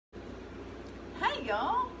Hi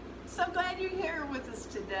y'all, so glad you're here with us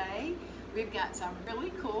today. We've got some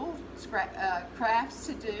really cool crafts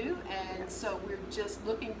to do, and so we're just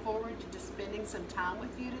looking forward to just spending some time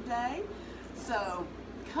with you today. So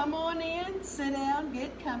come on in, sit down,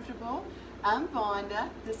 get comfortable. I'm Vonda,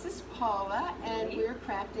 this is Paula, and we're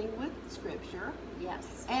crafting with scripture.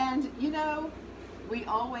 Yes. And you know, we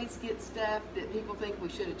always get stuff that people think we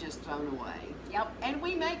should have just thrown away. Yep. And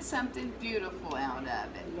we make something beautiful out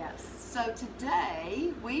of it. Yes. So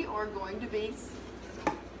today we are going to be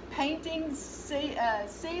painting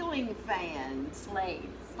ceiling fans.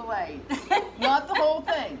 Blades. Not the whole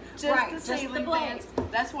thing. Just right, the ceiling fans.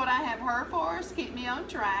 That's what I have her for us. Keep me on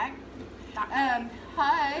track.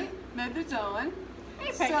 Hi, Mother Dawn.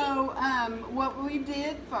 Hey, Peggy. So what we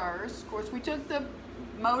did first, of course, we took the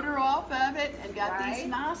motor off of it and got these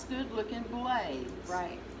nice, good-looking blades.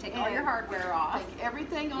 Right. Take all your hardware off. Take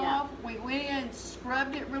everything off. We went in,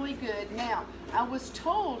 scrubbed it really good. Now, I was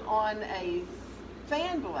told on a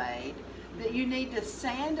fan blade that you need to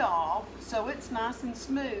sand off so it's nice and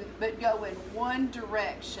smooth, but go in one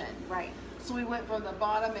direction. Right. So we went from the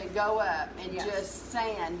bottom and go up and just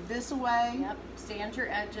sand this way. Yep. Sand your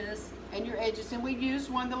edges. And your edges. And we used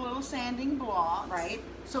one of the little sanding blocks. Right.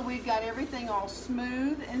 So we've got everything all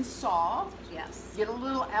smooth and soft. Yes. Get a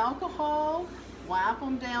little alcohol, wipe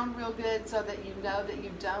them down real good so that you know that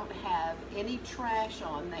you don't have any trash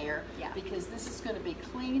on there. Yeah. Because this is going to be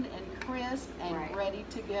clean and crisp and ready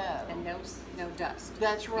to go. And no dust.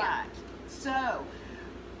 That's right. Yeah. So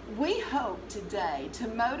we hope today to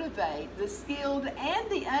motivate the skilled and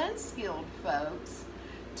the unskilled folks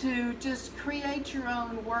to just create your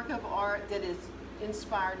own work of art that is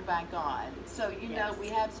inspired by God. So you know we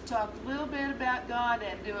have to talk a little bit about God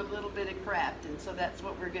and do a little bit of crafting. So that's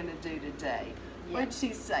what we're going to do today. What did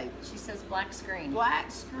she say? She says black screen.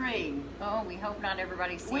 Black screen. Oh, we hope not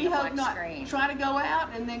everybody's seeing We a hope black not. screen. Try to go out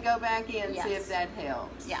and then go back in and see if that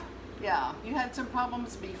helps. Yeah. Yeah, you had some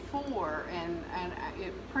problems before, and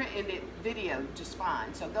it videoed just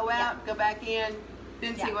fine. So go out, go back in,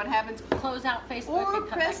 then see what happens. Close out Facebook or and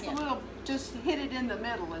come press back in. the little, just hit it in the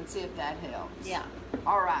middle and see if that helps. Yeah.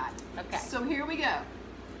 All right. Okay. So here we go.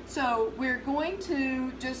 So we're going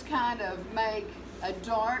to just kind of make a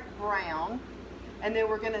dark brown, and then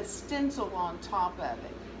we're going to stencil on top of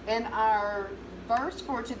it. And our verse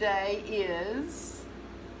for today is...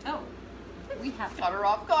 Oh. We have got her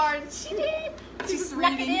off guard. She did. She She's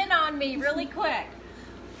snuck reading. it in on me really quick.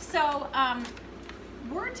 So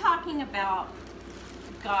we're talking about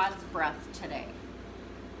God's breath today.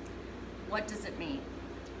 What does it mean?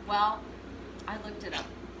 Well, I looked it up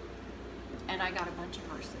and I got a bunch of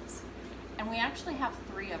verses. And we actually have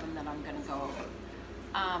 3 of them that I'm going to go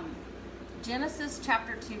over. Genesis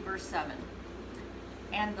chapter 2 verse 7.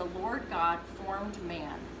 And the Lord God formed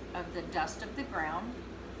man of the dust of the ground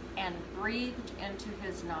and breathed into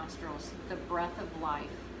his nostrils the breath of life,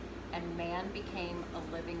 and man became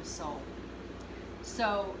a living soul.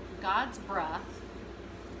 So God's breath,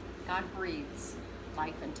 God breathes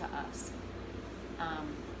life into us.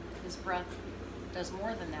 His breath does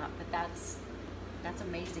more than that, but that's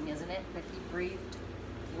amazing, isn't it? That he breathed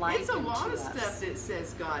life into us. It's a lot of stuff that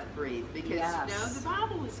says God breathed, because you know the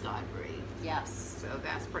Bible is God breathed. Yes. So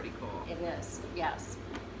that's pretty cool. It is, yes.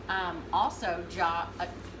 Also, Job.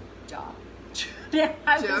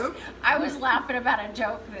 I was laughing about a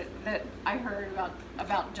joke that I heard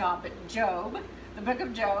about Job. But Job, the book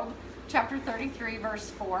of Job, chapter 33,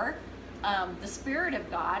 verse 4, the Spirit of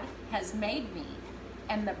God has made me,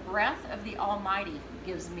 and the breath of the Almighty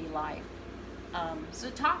gives me life. So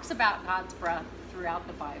it talks about God's breath throughout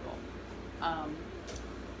the Bible.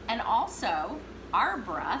 And also, our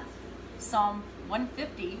breath, Psalm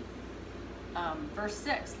 150, verse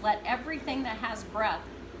 6, let everything that has breath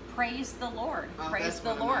praise the Lord. Praise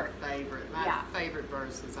the Lord. My favorite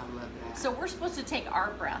verses. I love that. So we're supposed to take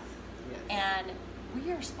our breath, and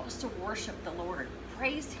we are supposed to worship the Lord,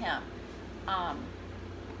 praise Him.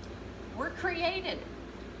 We're created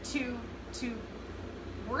to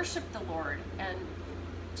worship the Lord and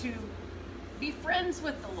to be friends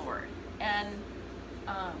with the Lord, and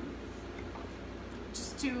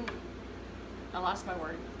just to, I lost my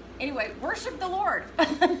word. Anyway, worship the Lord.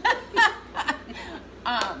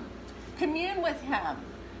 Commune with Him,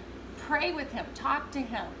 pray with Him, talk to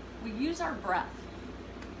Him. We use our breath,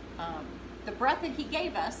 the breath that He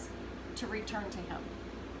gave us, to return to Him.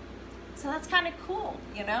 So that's kind of cool,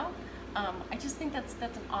 you know? I just think that's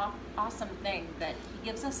an awesome thing, that He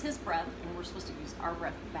gives us His breath, and we're supposed to use our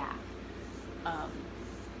breath back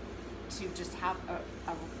to just have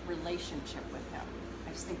a relationship with Him.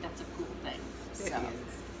 I just think that's a cool thing. So,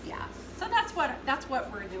 yeah. So that's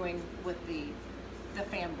what we're doing with the the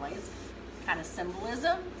fan blades. Kind of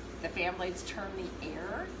symbolism. The fan blades turn the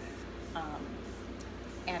air,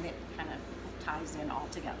 and it kind of ties in all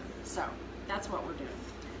together. So that's what we're doing.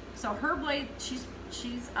 So her blade, she's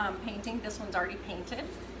painting. This one's already painted,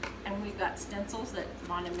 and we've got stencils that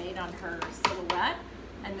Vonda made on her silhouette,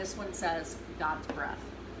 and this one says God's breath.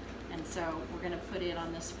 And so we're going to put it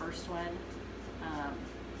on this first one.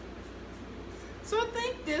 So I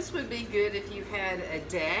think this would be good if you had a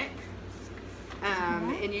deck,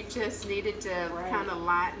 and you just needed to kind of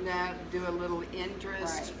lighten up, do a little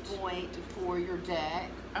interest point for your deck.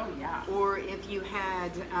 Oh yeah. Or if you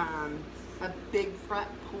had a big front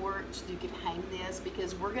porch, you could hang this,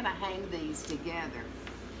 because we're going to hang these together.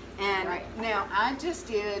 And now I just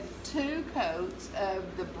did 2 coats of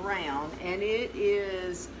the brown, and it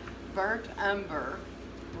is burnt umber.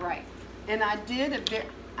 Right. And I did a bit,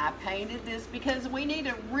 I painted this because we need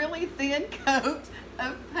a really thin coat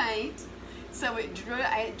of paint. So it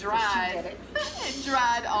dried. She did it. It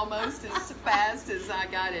dried almost as fast as I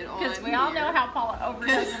got it on. Because we all know how Paula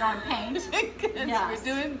overdoes it on paint. Yes.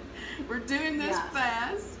 We're doing this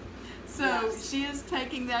fast. So she is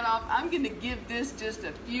taking that off. I'm going to give this just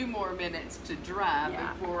a few more minutes to dry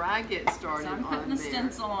before I get started on So I'm putting the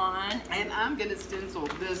stencil on. And I'm going to stencil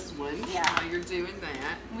this one while you're doing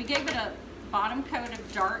that. We gave it a bottom coat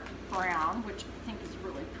of dark brown, which I think is a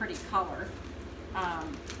really pretty color.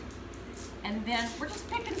 And then we're just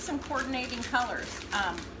picking some coordinating colors.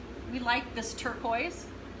 We like this turquoise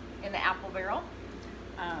in the apple barrel.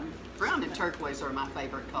 Brown and turquoise are my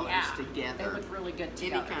favorite colors together. They look really good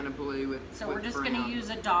together. Any kind of blue with So we're just going to use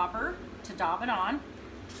a dauber to daub it on,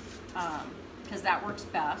 because that works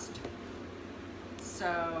best.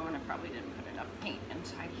 So, and I probably didn't put enough paint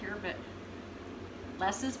inside here, but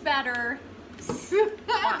less is better.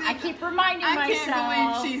 I keep reminding myself. I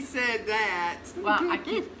can't believe she said that. Well, I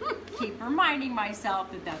keep reminding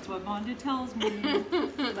myself that that's what Vonda tells me.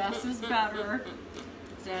 Less is better.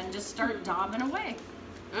 Then just start daubing away.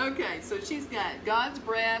 Okay, so she's got God's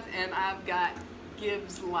breath, and I've got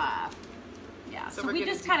gives life. Yeah, so we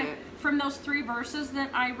just kind of, from those 3 verses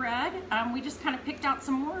that I read, we just kind of picked out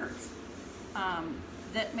some words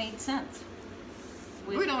that made sense.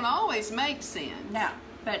 We don't always make sense. No,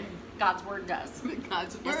 but God's word does.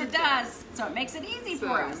 God's word yes, it does. So it makes it easy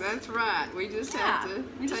for us. That's right. We just have to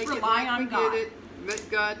just take rely it like on we God. get it. Let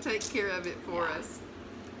God take care of it for us.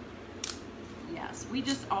 Yes, we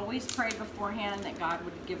just always pray beforehand that God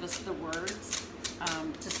would give us the words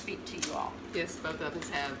to speak to you all. Yes, both of us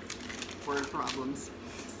have word problems.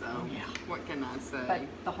 So what can I say? But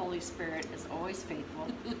the Holy Spirit is always faithful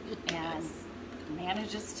and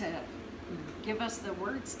manages to give us the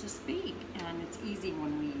words to speak, and it's easy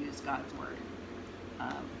when we use God's word.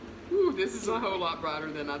 Ooh, this is a whole lot brighter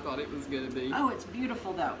than I thought it was going to be. Oh, it's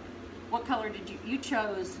beautiful though. What color did you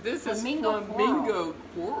chose? This flamingo is flamingo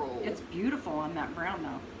coral. It's beautiful on that brown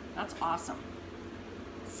though. That's awesome.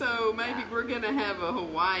 So maybe we're going to have a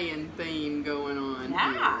Hawaiian theme going on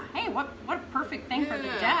here. Hey, what a perfect thing for the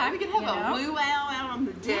deck. We could have a luau out on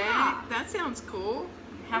the deck. Yeah. That sounds cool.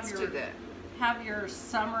 Let's do that. Have your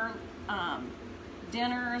summer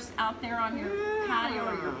dinners out there on your patio,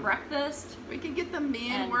 or your breakfast. We can get the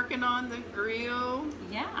men working on the grill.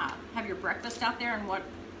 Yeah, have your breakfast out there, and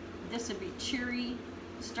this would be cheery.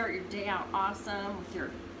 Start your day out awesome with your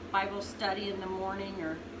Bible study in the morning,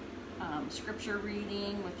 your scripture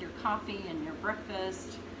reading with your coffee and your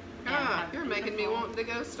breakfast. You're making me want to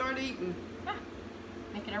go start eating. Yeah,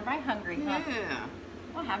 making everybody hungry, huh? Yeah.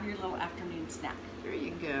 Well, have your little afternoon snack. There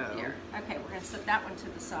you go. Here. Okay, we're going to set that one to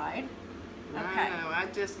the side. Okay. I know, I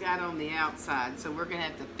just got on the outside, so we're going to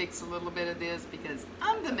have to fix a little bit of this because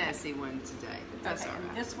I'm the messy one today. But that's all right.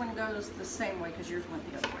 And this one goes the same way because yours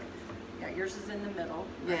went the other way. Yeah, yours is in the middle.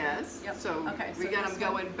 Yes. Yep. So we so got them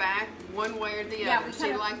going back one way or the other.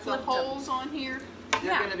 See, like the holes on here,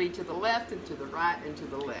 they're going to be to the left and to the right and to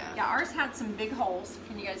the left. Yeah, ours had some big holes.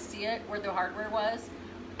 Can you guys see it where the hardware was?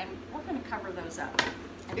 And we're going to cover those up.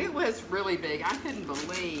 And it was really big. I couldn't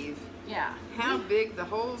believe how big the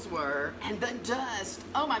holes were. And the dust.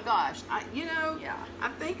 Oh my gosh. I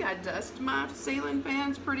think I dust my ceiling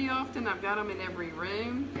fans pretty often. I've got them in every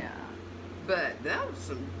room. Yeah. But that was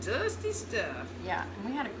some dusty stuff. Yeah, and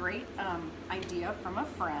we had a great idea from a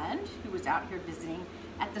friend who was out here visiting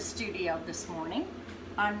at the studio this morning.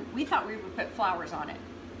 We thought we would put flowers on it.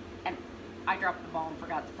 And I dropped the ball and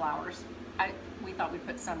forgot the flowers. We thought we'd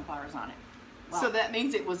put sunflowers on it. Well, so that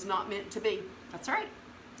means it was not meant to be. That's right.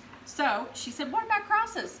 So she said, what about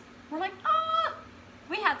crosses? We're like,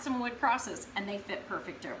 we had some wood crosses and they fit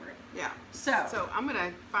perfect over it. Yeah. So I'm going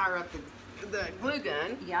to fire up the glue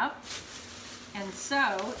gun. Yep. And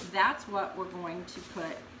so that's what we're going to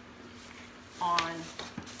put on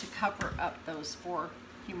to cover up those 4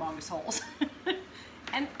 humongous holes.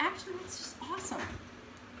 And actually, it's just awesome.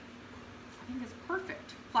 I think it's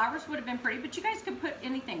perfect. Flowers would have been pretty, but you guys could put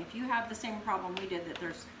anything. If you have the same problem we did, that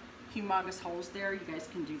there's humongous holes there, you guys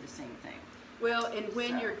can do the same thing. Well, and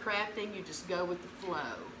when you're crafting, you just go with the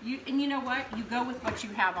flow. And you know what? You go with what you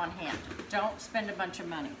have on hand. Don't spend a bunch of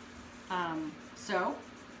money. So,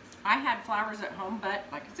 I had flowers at home, but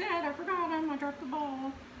like I said, I forgot them. I dropped the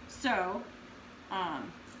ball. So,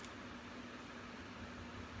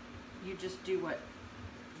 you just do with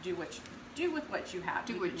what you have.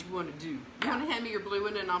 Do what you want to do. You want to hand me your blue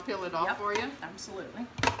one and I'll peel it off for you? Absolutely.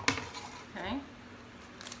 Okay.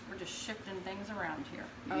 We're just shifting things around here.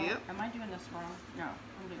 Yep. Oh, am I doing this wrong? No,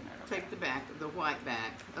 I'm doing it. Okay. Take the back, the white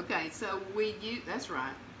back. Okay, so that's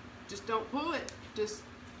right. Just don't pull it. Just,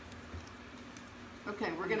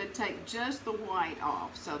 okay, we're going to take just the white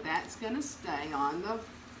off. So that's going to stay on the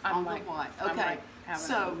white. Okay.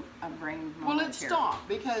 So, well, let's stop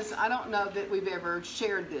because I don't know that we've ever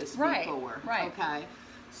shared this before. Right. Okay.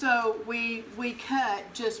 So we cut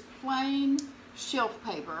just plain shelf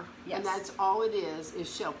paper, and that's all it is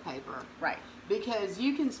shelf paper. Right. Because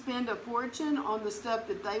you can spend a fortune on the stuff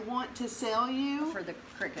that they want to sell you. For the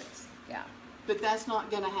crickets, yeah. But that's not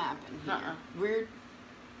going to happen here. We're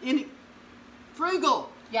frugal.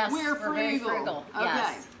 Yes, we're frugal. Very frugal. Okay.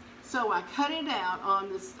 Yes. So I cut it out on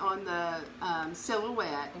the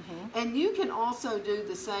silhouette, and you can also do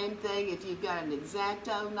the same thing if you've got an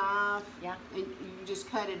X-Acto knife. Yeah. And you just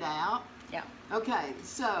cut it out. Yeah. Okay,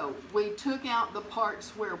 so we took out the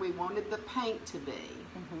parts where we wanted the paint to be.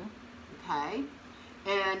 Okay,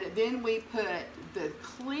 and then we put the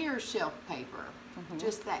clear shelf paper,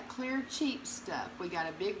 just that clear cheap stuff. We got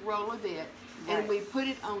a big roll of it, and we put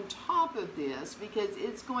it on top of this because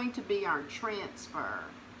it's going to be our transfer.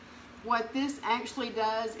 What this actually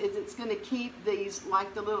does is it's going to keep these,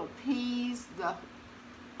 like the little P's, the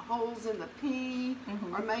holes in the P,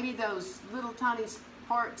 or maybe those little tiny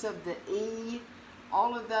parts of the E,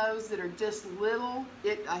 all of those that are just little,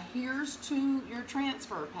 it adheres to your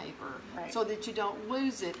transfer paper so that you don't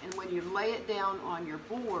lose it, and when you lay it down on your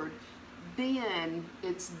board, then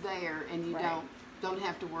it's there and you don't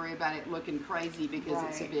have to worry about it looking crazy because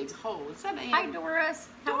it's a big hole. Is that Ann? Hi, Doris.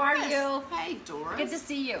 How are you? Hey, Doris. Good to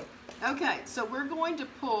see you. Okay, so we're going to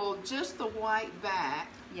pull just the white back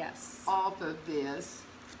off of this.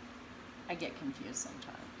 I get confused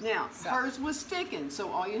sometimes. Now, hers was sticking, so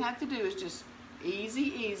all you have to do is just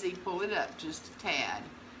easy pull it up just a tad,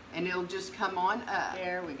 and it'll just come on up.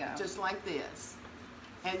 There we go. Just like this.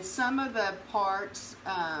 And some of the parts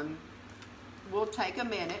will take a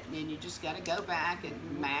minute, and then you just got to go back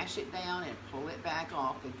and mash it down and pull it back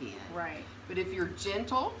off again. Right. But if you're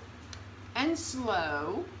gentle and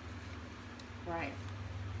slow,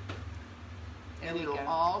 and it'll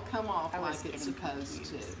all come off like it's supposed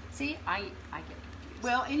to. See, I get confused.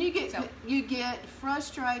 Well, and you get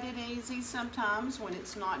frustrated easy sometimes when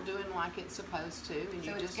it's not doing like it's supposed to, and so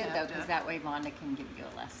you it's just good have though, because that way Vonda can give you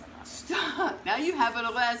a lesson on it. Stop! Now you have a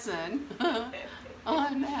lesson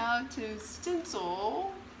on how to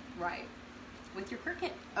stencil. Right. With your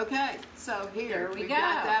Cricut. Okay, so here we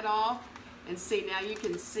got that off, and see now you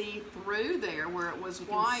can see through there where it was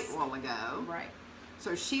white a while ago. Right.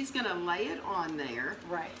 So she's going to lay it on there.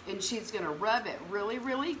 Right. And she's going to rub it really,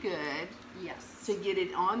 really good. Yes. To get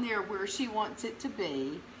it on there where she wants it to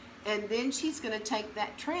be. And then she's going to take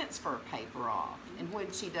that transfer paper off. And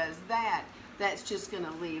when she does that, that's just going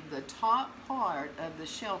to leave the top part of the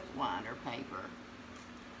shelf liner paper.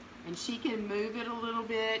 And she can move it a little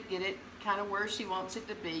bit, get it kind of where she wants it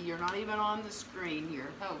to be. You're not even on the screen here.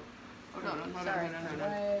 Oh, hold on.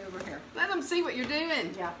 Way over here. Let them see what you're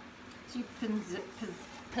doing. Yeah. So you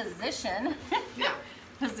position, yeah.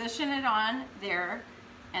 Position it on there,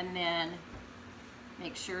 and then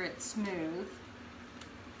make sure it's smooth.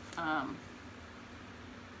 You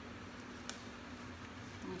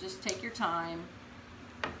just take your time,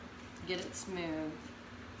 get it smooth,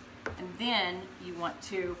 and then you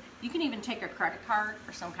can even take a credit card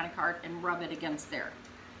or some kind of card and rub it against there.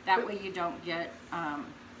 That way you don't get,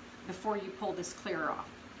 before you pull this clear off.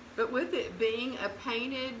 But with it being a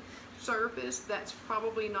painted surface, that's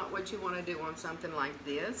probably not what you want to do on something like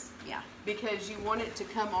this. Yeah. Because you want it to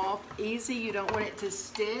come off easy. You don't want it to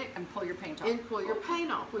stick. And pull your paint off. And pull your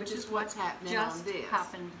paint off, which is what's happening on this. Just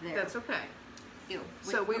happened there. That's okay.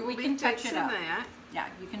 So we can touch it up. That. Yeah,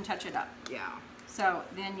 you can touch it up. Yeah. So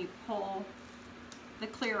then you pull the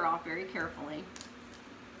clear off very carefully.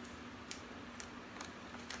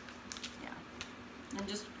 Yeah. And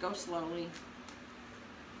just go slowly.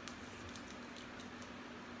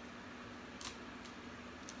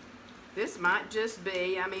 This might just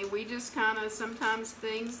be, I mean, we just kind of, sometimes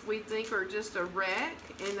things we think are just a wreck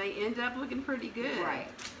and they end up looking pretty good. Right.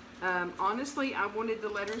 Honestly, I wanted the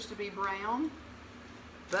letters to be brown,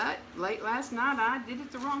 but late last night I did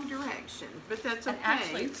it the wrong direction. But that's okay. And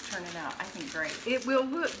actually, it's turning out, I think, great. It will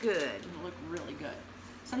look good. It'll look really good.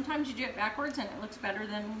 Sometimes you do it backwards and it looks better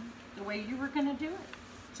than the way you were going to do it.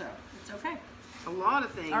 So, it's okay. A lot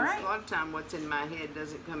of things, All right. a lot of time what's in my head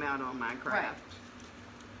doesn't come out on my craft. Right.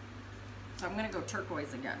 So I'm going to go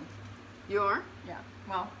turquoise again. You are? Yeah.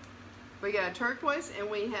 Well, We got turquoise and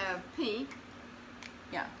we have pink.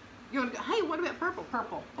 yeah. You want to go, hey, what about purple?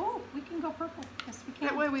 Purple. Oh, we can go purple. Yes, we can.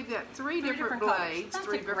 That way we've got three different colors. blades, That's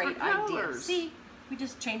three a great different idea. colors. See, we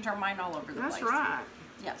just change our mind all over the place. That's right.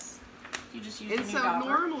 Yes. You just use And a new so dauber.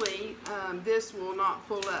 normally this will not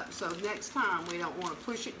pull up. So next time we don't want to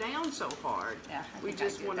push it down so hard. Yeah, I we think I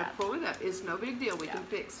just did want to that. pull it up. It's no big deal. We Yeah. can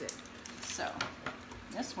fix it. So,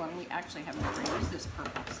 this one we actually have never used this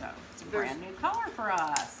purple, so it's a There's- brand new color for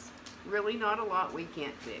us. Really not a lot we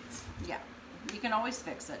can't fix. Yeah, you can always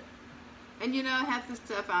fix it. And you know, half the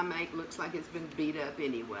stuff I make looks like it's been beat up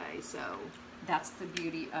anyway. So That's the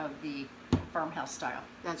beauty of the farmhouse style.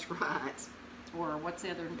 that's right. Or what's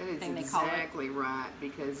the other That is thing they call it? exactly right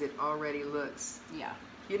because it already looks. Yeah.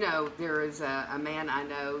 You know, there is a man I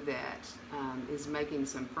know that is making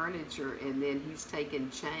some furniture, and then he's taking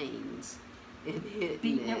chains and hitting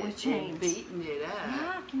Beating it with chains. and beating it up.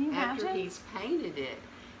 Yeah, can you after imagine? he's painted it.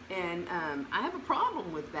 And I have a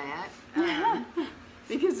problem with that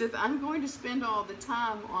because if I'm going to spend all the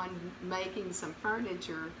time on making some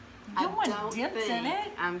furniture, No I one don't dips think in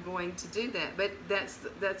it. I'm going to do that. But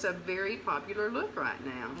that's a very popular look right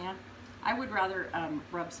now. Yeah. I would rather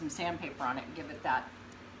rub some sandpaper on it and give it that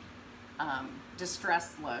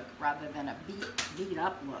distressed look rather than a beat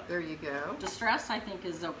up look. There you go. Distress, I think,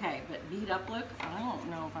 is okay, but beat up look, I don't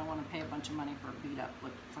know if I want to pay a bunch of money for beat up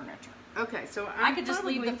look furniture. Okay, so I could just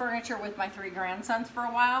leave the furniture with my 3 grandsons for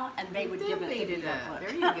a while, and they would give it the beat up look.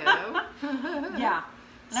 There you go. Yeah,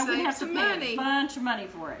 and I wouldn't have to Save some pay money. a bunch of money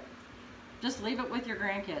for it. Just leave it with your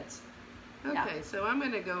grandkids. Okay, Yeah. so I'm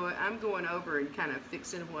going over and kind of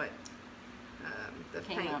fixing what the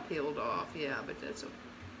Came paint up. peeled off. Yeah, but that's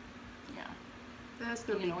Yeah, that's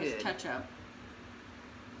you gonna can be always good. touch up.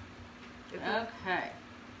 If Okay.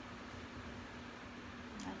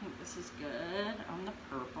 I think this is good on the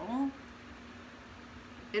purple.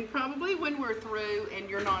 And probably when we're through and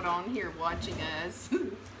you're not on here watching us,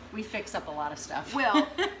 We fix up a lot of stuff. well,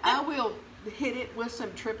 I will hit it with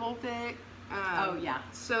some triple thick. Oh, yeah.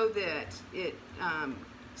 So that it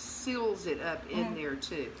seals it up in there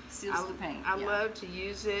too. Seals the paint, I yeah. love to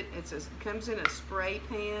use it. It comes in a spray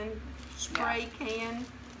can. And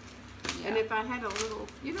Yeah. if I had a little,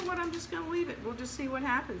 you know what, I'm just going to leave it. We'll just see what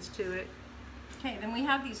happens to it. Okay, then we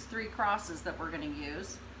have these 3 crosses that we're going to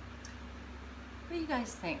use. What do you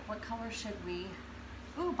guys think? What color should we...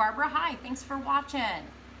 Ooh, Barbara, hi. Thanks for watching.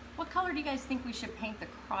 What color do you guys think we should paint the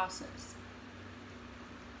crosses?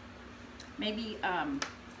 Maybe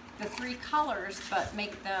the 3 colors, but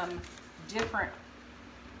make them different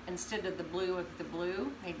instead of the blue of the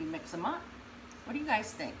blue. Maybe mix them up. What do you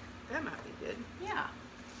guys think? That might be good. Yeah.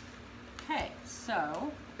 Okay,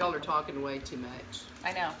 so... Y'all are talking way too much.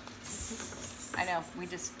 I know. I know. We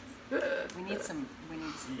need some...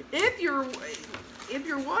 If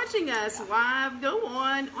you're watching us live, go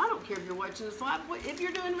on. I don't care if you're watching us live. If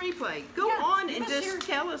you're doing replay, go Yeah, on give and us just your-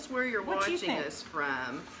 tell us where you're what you watching think. us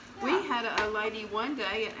from. Yeah. We had a lady one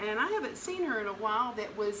day, and I haven't seen her in a while,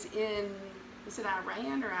 that was in, is it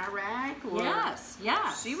Iran or Iraq? Or Yes,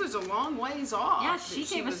 yes. She was a long ways off. Yeah, that she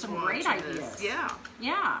gave us was some great watching ideas. us. Yeah.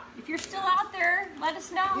 Yeah. If you're still out there, let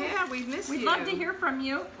us know. Yeah, we've missed you. We'd love to hear from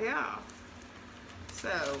you. Yeah.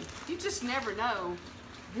 So, you just never know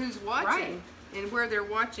who's watching Right. and where they're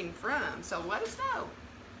watching from. So let us know.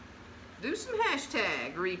 Do some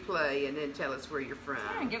hashtag replay and then tell us where you're from.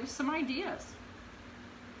 Yeah, and give us some ideas.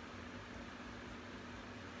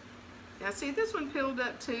 Now see, this one peeled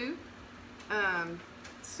up too.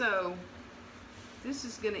 So this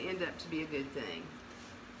is going to end up to be a good thing.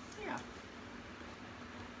 Yeah.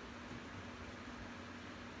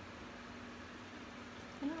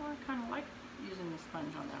 You know, I kind of like using the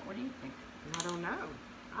sponge on that. What do you think? I don't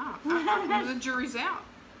know. The jury's out.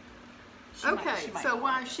 She might- Okay, she might so not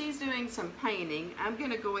while like it. she's doing some painting, I'm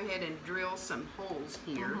going to go ahead and drill some holes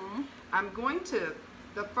here. Mhm. I'm going to,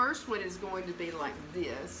 the first one is going to be like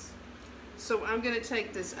this. So I'm going to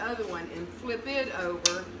take this other one and flip it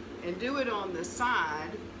over and do it on the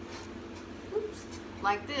side, oops,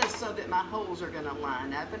 like this, so that my holes are going to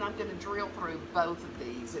line up, and I'm going to drill through both of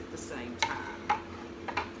these at the same time.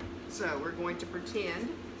 So we're going to pretend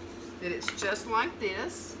that it's just like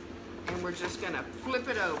this, and we're just gonna flip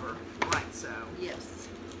it over like so. Yes.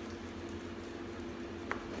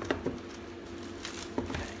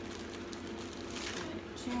 Okay.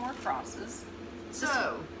 2 more crosses.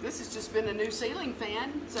 So this has just been a new ceiling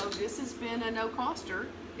fan. So this has been a no-coster,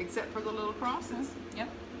 except for the little crosses. Yep.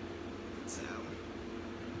 So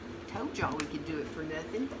told y'all we could do it for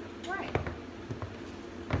nothing. Right.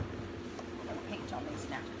 I'm gonna paint on these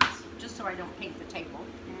napkins, just so I don't paint the table.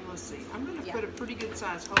 And let's see. I'm gonna put a pretty good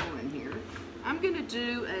size hole in here. I'm gonna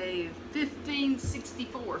do a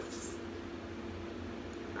 15/64.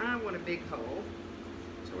 I want a big hole,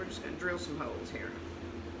 so we're just gonna drill some holes here.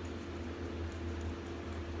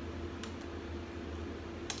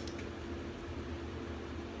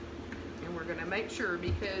 And we're gonna make sure,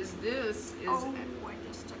 because this is. Oh, I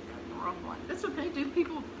just took the wrong one. That's okay. Do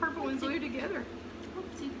people purple and blue together?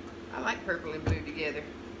 Oopsie. I like purple and blue together.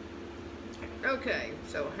 Okay,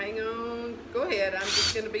 so hang on. Go ahead. I'm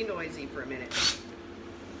just going to be noisy for a minute.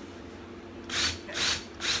 Okay.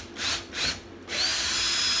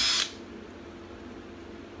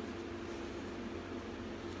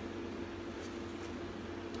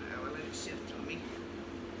 Oh, I'll let it shift on me.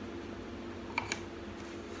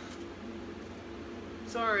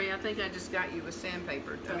 Sorry, I think I just got you with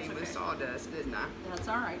sandpaper. I mean, with sawdust, didn't I? That's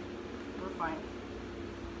all right. We're fine.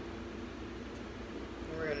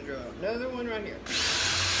 We're going to draw another one right here.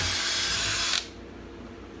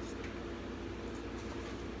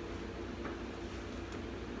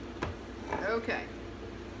 Okay,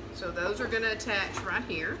 so those are going to attach right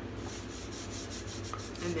here,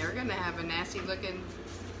 and they're going to have a nasty looking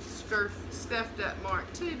scuffed up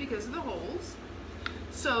mark too because of the holes.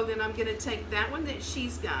 So then I'm going to take that one that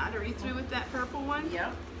she's got. Are you through with that purple one?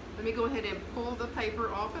 Yep. Let me go ahead and pull the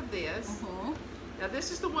paper off of this. Now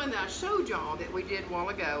this is the one that I showed y'all that we did a while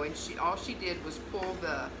ago, and all she did was pull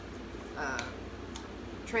the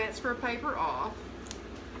transfer paper off.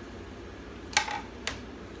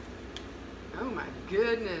 Oh my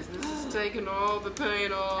goodness, this is taking all the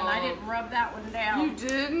paint off. And I didn't rub that one down. You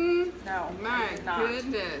didn't? No, My I did not.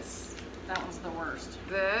 goodness. That was the worst.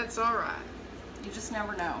 That's all right. You just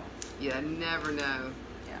never know. You never know.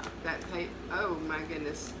 Yeah. That paper, oh my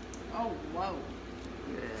goodness. Oh, whoa.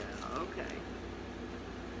 Yeah, okay.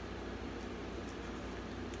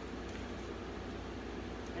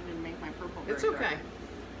 I didn't make my purple very It's okay. dark.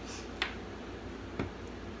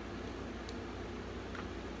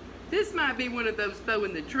 This might be one of those throw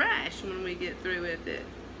in the trash when we get through with it.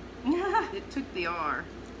 It took the R.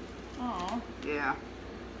 Oh. Yeah,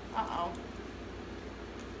 Uh-oh.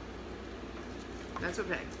 that's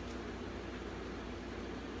okay.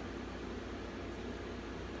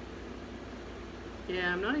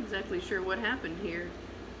 Yeah, I'm not exactly sure what happened here.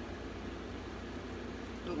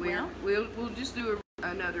 But we'll just do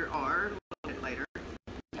another R a little bit later.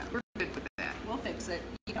 Yeah. We're good with that. We'll fix it.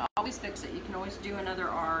 You can always fix it. You can always do another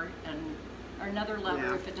R or another letter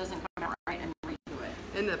Yeah. if it doesn't come out right and redo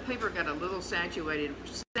it. And the paper got a little saturated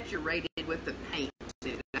with the paint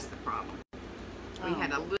too. That's the problem. We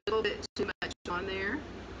had a little bit too much on there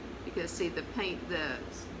because see the paint, the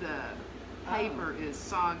paper is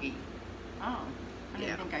soggy. Oh. I didn't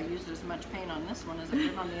Yeah. think I used as much paint on this one as I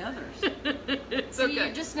did on the others. It's See, okay.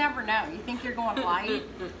 you just never know. You think you're going light.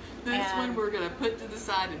 This one and- we're gonna put to the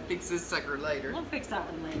side and fix this sucker later. We'll fix that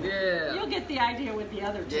one later. Yeah. You'll get the idea with the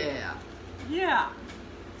other two. Yeah. Yeah.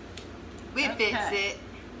 We fix Okay. it.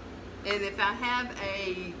 And if I have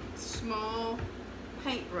a small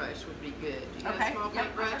paintbrush would be good. Do you have a Okay. small Yep,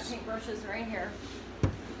 I got paintbrush? paintbrushes right here.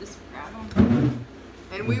 Just grab them.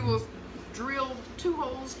 And we will drill 2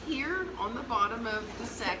 holes here on the bottom of the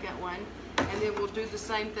second one, and then we'll do the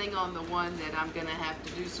same thing on the one that I'm gonna have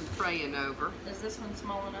to do some praying over. Is this one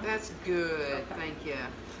small enough? That's good, Okay. thank you.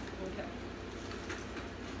 Okay.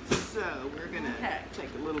 So we're gonna take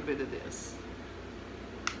a little bit of this.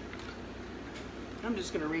 I'm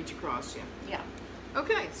just gonna reach across you. Yeah.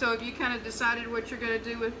 Okay, so have you kind of decided what you're gonna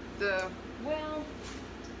do with the? Well,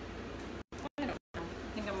 I don't know.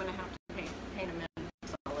 I think I'm gonna have to paint them in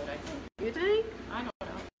solid, I think. You think? I don't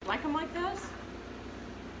know. Like them like this?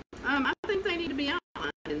 I think they need to be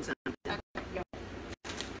outlined in something. Okay. Yeah.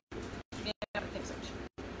 Yeah, I think so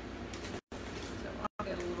too. So I'll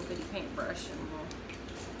get a little bitty paintbrush and we'll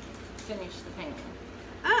finish the painting.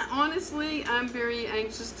 Honestly, I'm very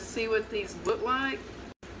anxious to see what these look like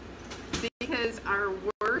because our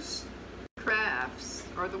worst crafts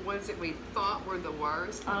are the ones that we thought were the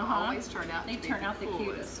worst and always turn out to be the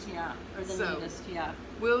coolest. Cutest, yeah, or the So, neatest, yeah.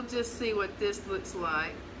 We'll just see what this looks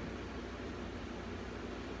like.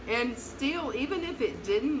 And still, even if it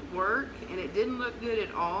didn't work and it didn't look good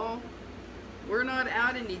at all, we're not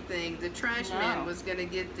out anything. The trash man was going to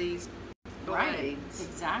get these blades. Right,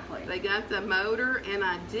 exactly. They got the motor, and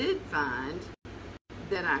I did find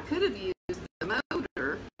that I could have used the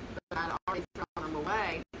motor, but I'd already thrown them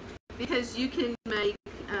away, because you can make,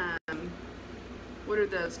 what are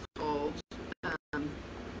those called?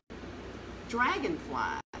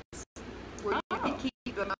 Dragonflies, where you can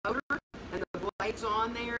keep the motor and the blades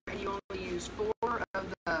on there, and you only use 4 of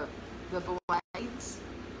the blades,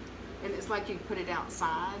 and it's like you put it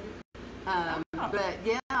outside. But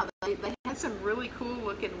yeah, they had some really cool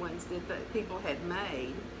looking ones that people had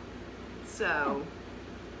made. So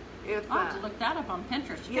if I'll have to look that up on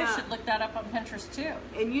Pinterest. You guys should look that up on Pinterest too.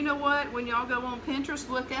 And you know what? When y'all go on Pinterest,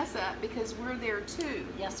 look us up, because we're there too.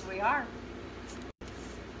 Yes, we are.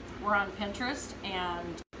 We're on Pinterest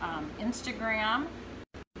and Instagram,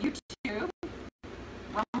 YouTube,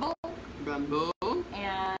 Rumble,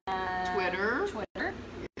 and Twitter.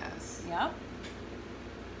 Yes. Yep.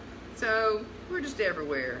 So we're just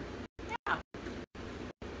everywhere. Yeah.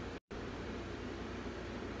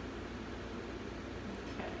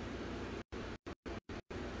 Okay.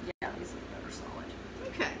 Yeah, these look better solid.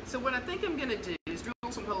 Okay. So what I think I'm gonna do is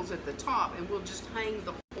drill some holes at the top, and we'll just hang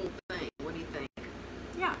the whole thing. What do you think?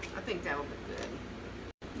 Yeah. I think that'll be good.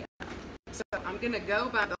 Yeah. So I'm gonna go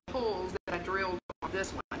by the holes that I drilled on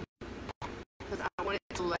this one, because I want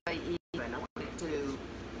it to lay even. I want it to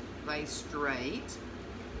lay straight.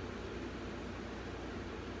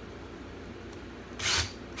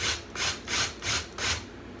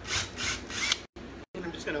 And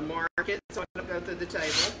I'm just gonna mark it so I don't go through the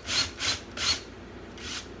table.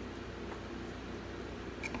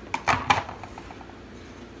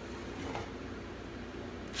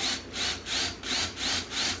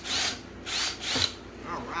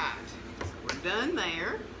 Done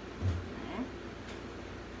there. Okay.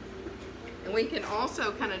 And we can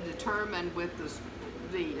also kind of determine with the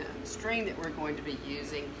string that we're going to be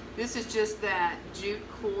using. This is just that jute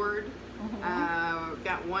cord.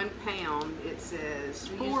 Got 1 pound. It says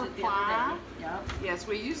 4 ply. Yep. Yes,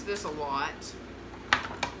 we use this a lot.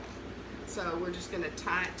 So we're just going to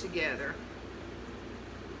tie it together.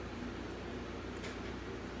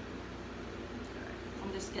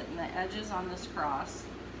 I'm just getting the edges on this cross,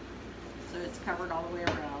 so it's covered all the way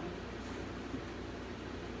around.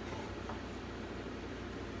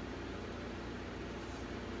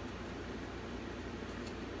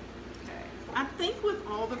 Okay. I think with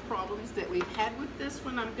all the problems that we've had with this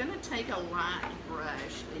one, I'm going to take a light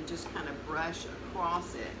brush and just kind of brush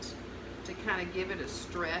across it to kind of give it a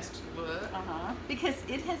stressed look. Because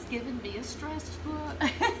it has given me a stressed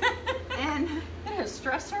look. And it has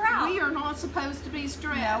stressed her out. We are not supposed to be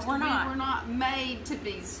stressed. No, we're not. We were not made to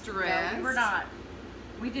be stressed. No, we were not.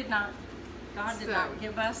 We did not. God did not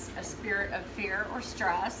give us a spirit of fear or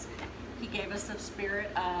stress. He gave us a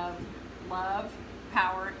spirit of love,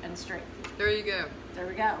 power, and strength. There you go. There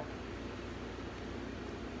we go.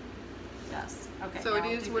 Yes. Okay. So it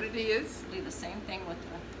is what it is. Do the same thing with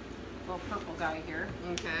the little purple guy here.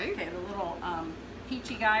 Okay. Okay, the little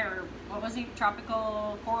peachy guy, or what was he?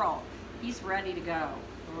 Tropical coral. He's ready to go.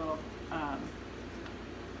 The little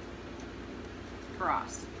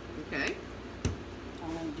cross. Okay.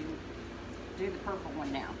 I'm going to do the purple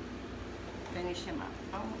one now. Finish him up.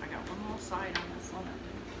 Oh, I got one more side on this one.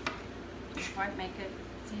 Didn't quite make it.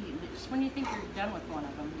 See, just when you think you're done with one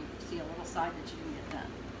of them, you see a little side that you didn't get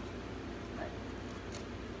done. But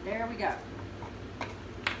there we go.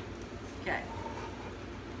 Okay.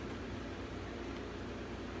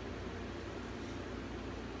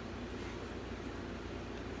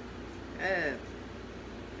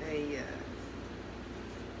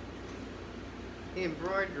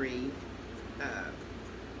 Embroidery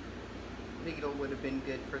needle would have been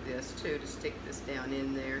good for this too, to stick this down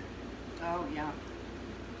in there. Oh yeah.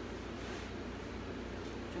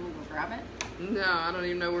 Should we go grab it? No, I don't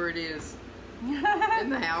even know where it is. In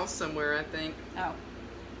the house somewhere, I think. Oh.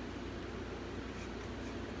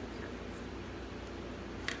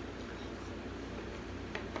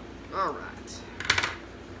 All right.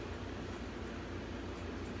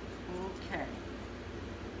 Okay.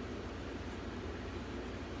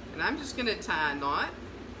 And I'm just gonna tie a knot,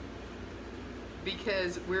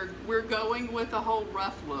 because we're going with a whole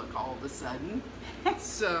rough look all of a sudden.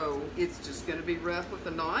 So it's just gonna be rough with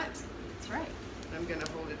a knot. That's right. I'm gonna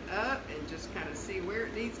hold it up and just kind of see where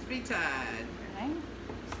it needs to be tied. Okay.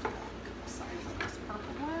 Just do a couple sides of this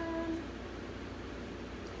purple one.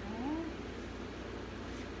 Okay.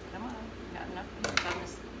 Come on. Got enough paint on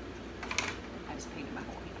this. I just painted my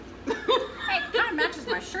whole hand. Hey, it kind of matches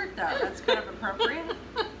my shirt though. That's kind of appropriate.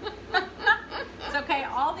 It's okay.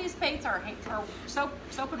 All these paints are so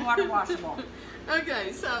soap and water washable.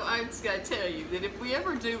 Okay, so I just got to tell you that if we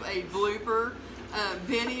ever do a blooper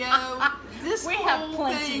video, this We have whole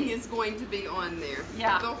plenty. thing is going to be on there.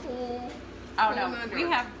 Yeah. The whole. Oh no, under. we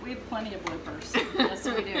have plenty of bloopers. Yes,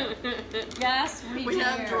 we do. Yes, we do. We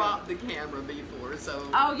have dropped the camera before, so.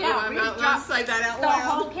 Oh yeah, I'm we've not dropped. say that out The loud.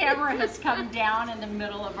 whole camera has come down in the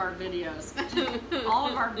middle of our videos. All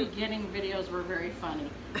of our beginning videos were very funny.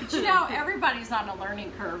 But you know, everybody's on a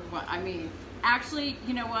learning curve. I mean, actually,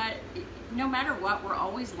 you know what? No matter what, we're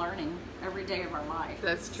always learning every day of our life.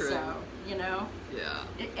 That's true. So, you know. Yeah.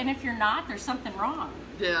 And if you're not, there's something wrong.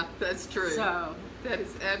 Yeah, that's true. So. That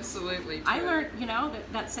is absolutely true. I learned, you know,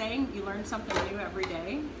 that saying, you learn something new every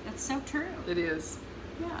day. It's so true. It is.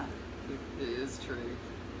 Yeah. It is true.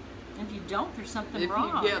 If you don't, there's something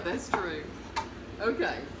wrong. Yeah, that's true.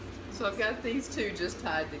 Okay, so I've got these two just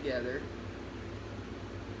tied together.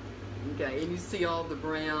 Okay, and you see all the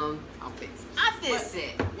brown. I'll fix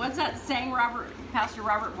it. What's that saying, Pastor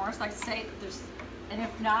Robert Morris likes to say? And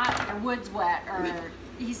if not, your wood's wet. Or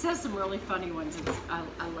he says some really funny ones.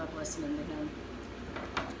 I love listening to him.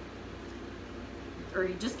 Or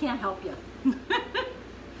he just can't help you.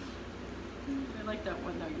 I like that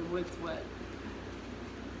one though. Your wood's wet.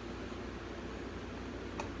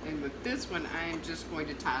 And with this one, I am just going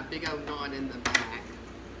to tie a big old knot in the back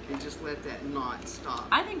and just let that knot stop.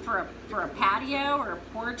 I think for a patio or a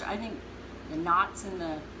porch, I think the knots in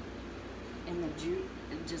the jute,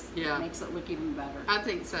 it just makes it look even better. I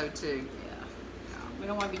think so too. We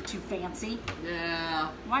don't want to be too fancy. Yeah.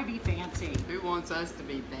 Why be fancy? Who wants us to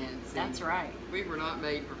be fancy? That's right. We were not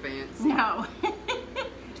made for fancy. No.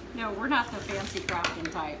 No, we're not the fancy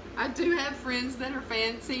crafting type. I do have friends that are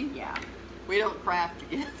fancy. Yeah. We don't craft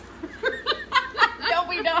together. No,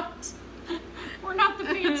 we don't. We're not the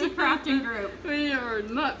fancy crafting group. We are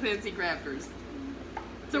not fancy crafters.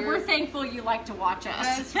 So we're thankful you like to watch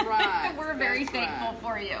us. That's right. We're very thankful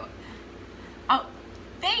for you. Oh,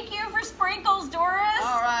 thank you for sprinkles, Doris.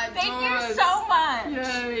 All right, Thank Doris. you so much.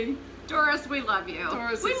 Yay. Doris, we love you.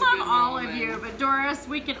 Doris We is a love good all woman. of you, but Doris,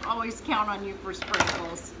 we can always count on you for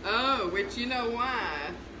sprinkles. Oh, which you know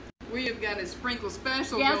why? We have got a sprinkle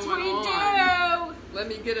special Yes, going we on. do. Let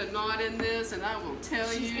me get a knot in this and I will tell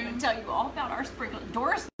She's you. going to tell you all about our sprinkles.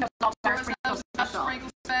 Doris knows all about our Doris sprinkle knows our special. sprinkle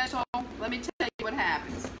special. Let me tell you what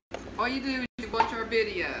happens. All you do is you watch our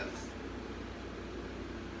videos.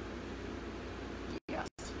 Yes.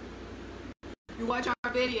 You watch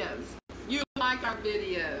our videos. You like our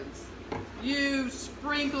videos. You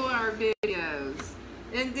sprinkle our videos.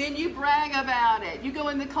 And then you brag about it. You go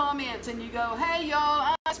in the comments and you go, hey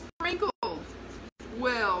y'all, I sprinkled.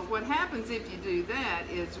 Well, what happens if you do that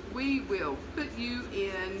is we will put you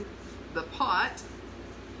in the pot.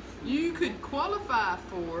 You could qualify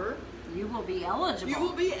for. You will be eligible. You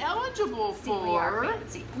will be eligible See, we are for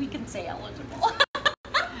fancy. We can say eligible.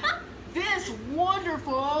 this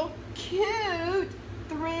wonderful, cute,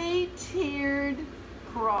 3-tiered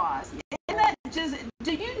cross. Isn't that just,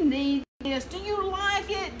 do you need this? Do you like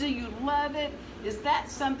it? Do you love it? Is that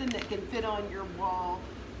something that can fit on your wall?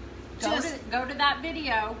 Go to that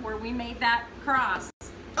video where we made that cross.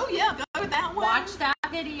 Oh yeah, go to that one. Watch that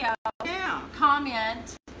video. Yeah.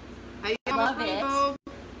 Comment. Hey, Love it.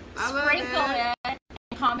 I love Sprinkle it. it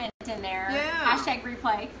and comment in there. Yeah. Hashtag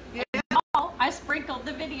replay. Yeah. Oh, I sprinkled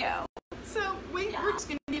the video. So we're just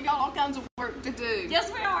going to give y'all all kinds of work to do.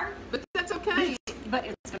 Yes, we are. But that's okay. But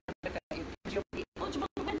it's going to benefit you because you'll be eligible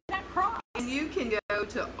to win that cross. And you can go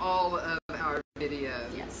to all of our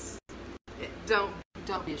videos. Yes.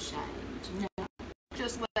 Don't be ashamed. No.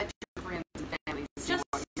 Just let your friends and family see Just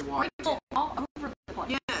what you're watching. sprinkle all over the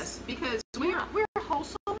place. Yes, because we're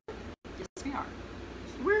wholesome. Yes, we are.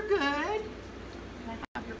 We're good. Can I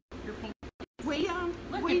have your pink? We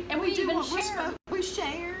Look, we and we do even what we're share. supposed. We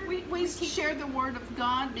share. We share the word of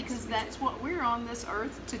God because that's what we're on this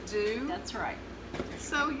earth to do. That's right.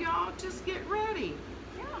 So y'all just get ready.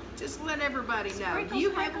 Yeah. Just let everybody know. Sprinkle, Do you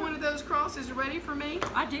have sprinkle. one of those crosses ready for me?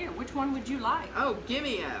 I do. Which one would you like? Oh, give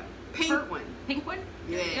me a pink one. Pink one?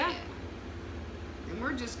 Yeah. And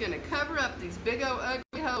we're just going to cover up these big old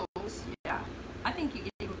ugly holes. Yeah. I think you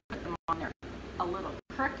can even put them on there a little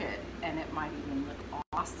crooked and it might even look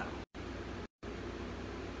awesome.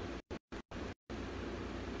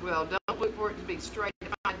 Well, don't look for it to be straight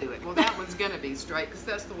if I do it. Well, that one's going to be straight because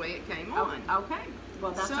that's the way it came on. Okay.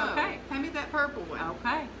 Well, that's so, okay. Hand me that purple one.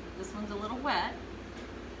 Okay. This one's a little wet.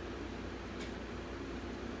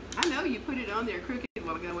 I know you put it on there crooked a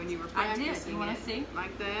while ago when you were I practicing did. You want to it. see?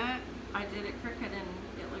 Like that? I did it crooked and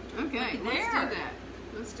it looked Okay, look let's there. do that.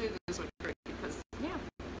 Let's do this one crooked because Yeah.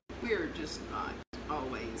 we're just not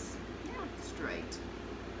always Yeah. straight.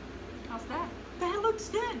 How's that? That looks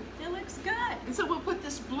good. It looks good. And so we'll put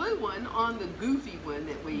this blue one on the goofy one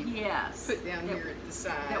that we Yes. put down here at the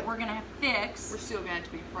side. That we're gonna fix. We're still going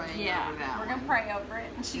to be praying Yeah, over that we're one. gonna pray over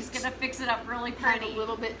it, and she's gonna fix it up really Had pretty. a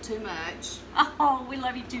little bit too much. Oh, we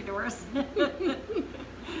love you too, Doris.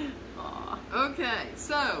 Aw. Okay,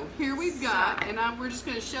 so here we've got, and we're just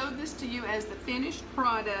going to show this to you as the finished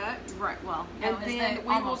product. Right. Well, And no, then it's we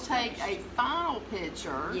will almost take finished. a final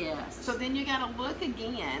picture. Yes. So then you got to look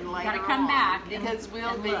again later gotta come on, back because we'll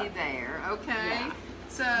and be look. there. Okay. Yeah.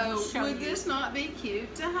 So Show would you. this not be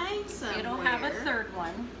cute to hang somewhere? It'll have a third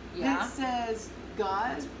one. Yeah. It says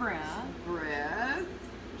God's Breath. breath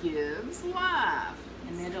gives life.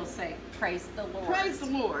 And then it'll say, "Praise the Lord." Praise the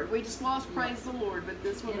Lord. We just lost praise the Lord, but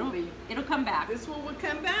this one will be. It'll come back. This one will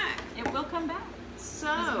come back. It will come back. Because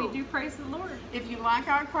So we do praise the Lord. if you like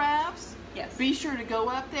our crafts, Yes. be sure to go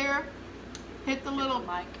up there, hit the little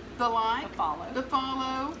like, the like, the follow. the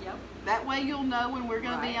follow. Yep. That way you'll know when we're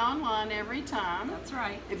going to be Right. online every time. That's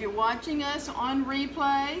right. If you're watching us on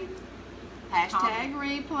replay, hashtag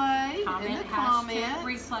replay Comment, in the hashtag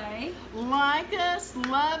comments. replay. Like us,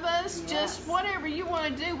 love us, Yes. just whatever you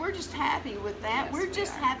want to do. We're just happy with that. Yes, we're we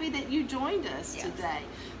just are. happy that you joined us Yes. today.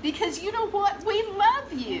 Because you know what? We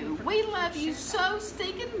love you. Don't We forget to love you share. so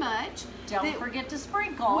stinking much. Don't that forget to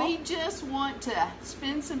sprinkle. We just want to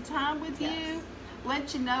spend some time with Yes. you,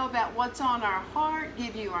 let you know about what's on our heart,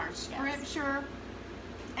 give you our scripture,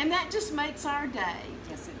 and that just makes our day.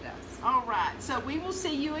 Yes, it does. All right, so we will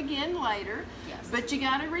see you again later. Yes. But you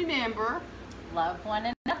got to remember, Love one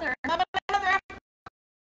another.